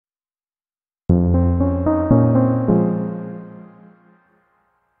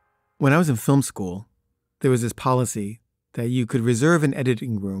When I was in film school, there was this policy that you could reserve an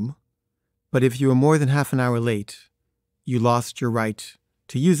editing room, but if you were more than half an hour late, you lost your right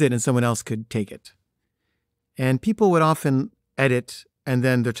to use it and someone else could take it. And people would often edit and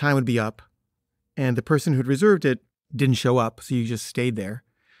then their time would be up and the person who'd reserved it didn't show up, so you just stayed there.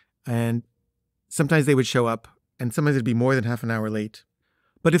 And sometimes they would show up and sometimes it'd be more than half an hour late.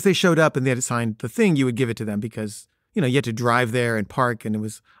 But if they showed up and they had assigned the thing, you would give it to them because, you had to drive there and park and it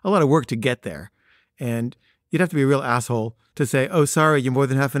was a lot of work to get there. And you'd have to be a real asshole to say, oh, sorry, you're more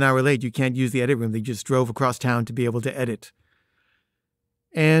than half an hour late. You can't use the edit room. They just drove across town to be able to edit.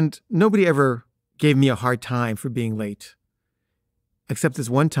 And nobody ever gave me a hard time for being late. Except this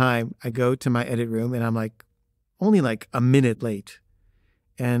one time I go to my edit room and I'm only a minute late.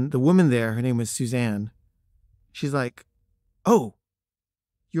 And the woman there, her name was Suzanne. She's like, oh,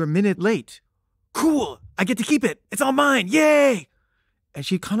 you're a minute late. Cool. I get to keep it. It's all mine. Yay. And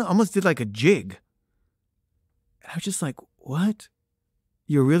she kind of almost did like a jig. And I was just like, what?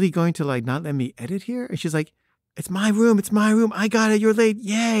 You're really going to not let me edit here? And she's like, it's my room. It's my room. I got it. You're late.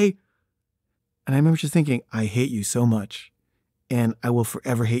 Yay. And I remember just thinking, I hate you so much. And I will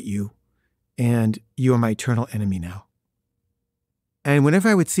forever hate you. And you are my eternal enemy now. And whenever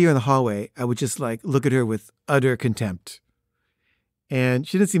I would see her in the hallway, I would just look at her with utter contempt. And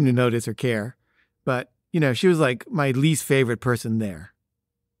she didn't seem to notice or care. But, she was my least favorite person there.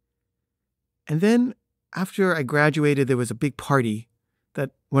 And then after I graduated, there was a big party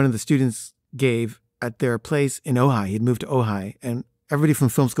that one of the students gave at their place in Ojai. He'd moved to Ojai, and everybody from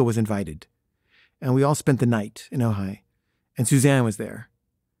film school was invited. And we all spent the night in Ojai. And Suzanne was there.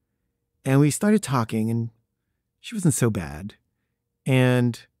 And we started talking, and she wasn't so bad.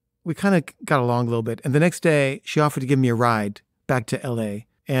 And we kind of got along a little bit. And the next day, she offered to give me a ride back to LA.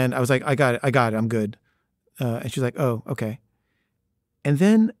 And I was like, I got it, I'm good. And she's like, oh, okay. And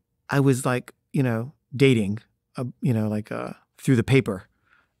then I was dating, through the paper.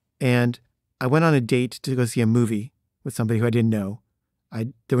 And I went on a date to go see a movie with somebody who I didn't know.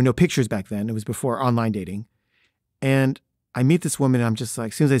 There were no pictures back then. It was before online dating. And I meet this woman and I'm just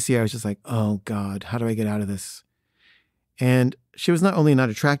as soon as I see her, I was just like, oh God, how do I get out of this? And she was not only not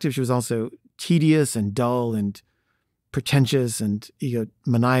attractive, she was also tedious and dull and pretentious and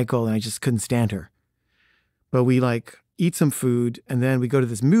egomaniacal, and I just couldn't stand her. But we eat some food and then we go to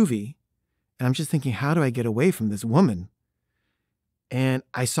this movie and I'm just thinking, how do I get away from this woman? And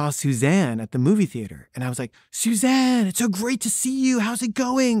I saw Suzanne at the movie theater and I was like, Suzanne, it's so great to see you. How's it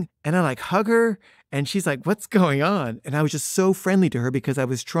going? And I hug her and she's like, what's going on? And I was just so friendly to her because I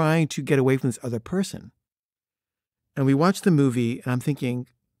was trying to get away from this other person. And we watched the movie and I'm thinking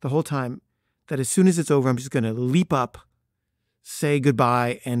the whole time that as soon as it's over, I'm just going to leap up, say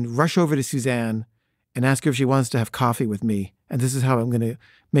goodbye and rush over to Suzanne and ask her if she wants to have coffee with me. And this is how I'm going to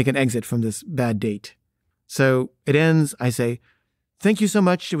make an exit from this bad date. So it ends. I say, thank you so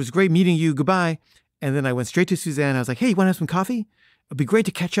much. It was great meeting you. Goodbye. And then I went straight to Suzanne. I was like, hey, you want to have some coffee? It'd be great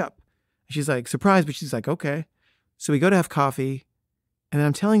to catch up. And she's like, surprised, but she's like, okay. So we go to have coffee. And then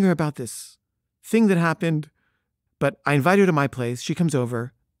I'm telling her about this thing that happened. But I invite her to my place. She comes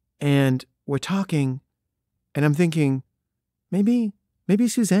over and we're talking. And I'm thinking, maybe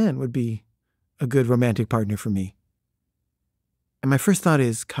Suzanne would be a good romantic partner for me. And my first thought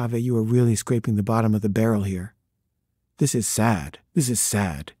is, Caveh, you are really scraping the bottom of the barrel here. This is sad. This is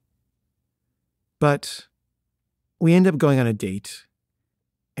sad. But we end up going on a date.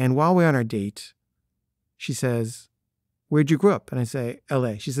 And while we're on our date, she says, where'd you grow up? And I say,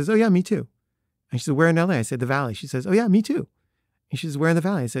 LA. She says, oh yeah, me too. And she says, where in LA? I said, the Valley. She says, oh yeah, me too. And she says, where in the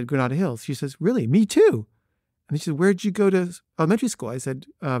Valley? I said, Granada Hills. She says, really? Me too. And she said, where'd you go to elementary school? I said,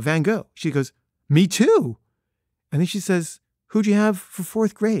 Van Gogh. She goes, me too. And then she says, who'd you have for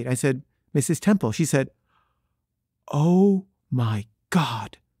fourth grade? I said, Mrs. Temple. She said, oh my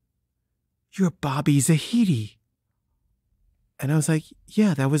God, you're Bobby Zahedi. And I was like,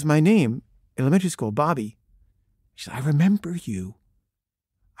 yeah, that was my name, elementary school, Bobby. She said, I remember you.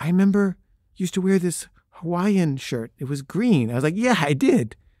 I remember you used to wear this Hawaiian shirt. It was green. I was like, yeah, I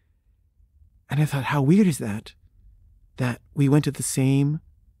did. And I thought, how weird is that? That we went to the same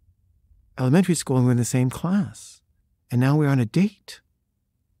elementary school and we're in the same class. And now we're on a date.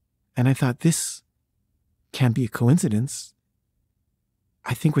 And I thought, this can't be a coincidence.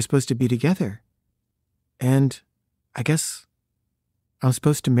 I think we're supposed to be together. And I guess I'm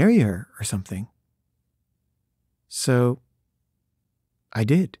supposed to marry her or something. So I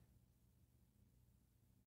did.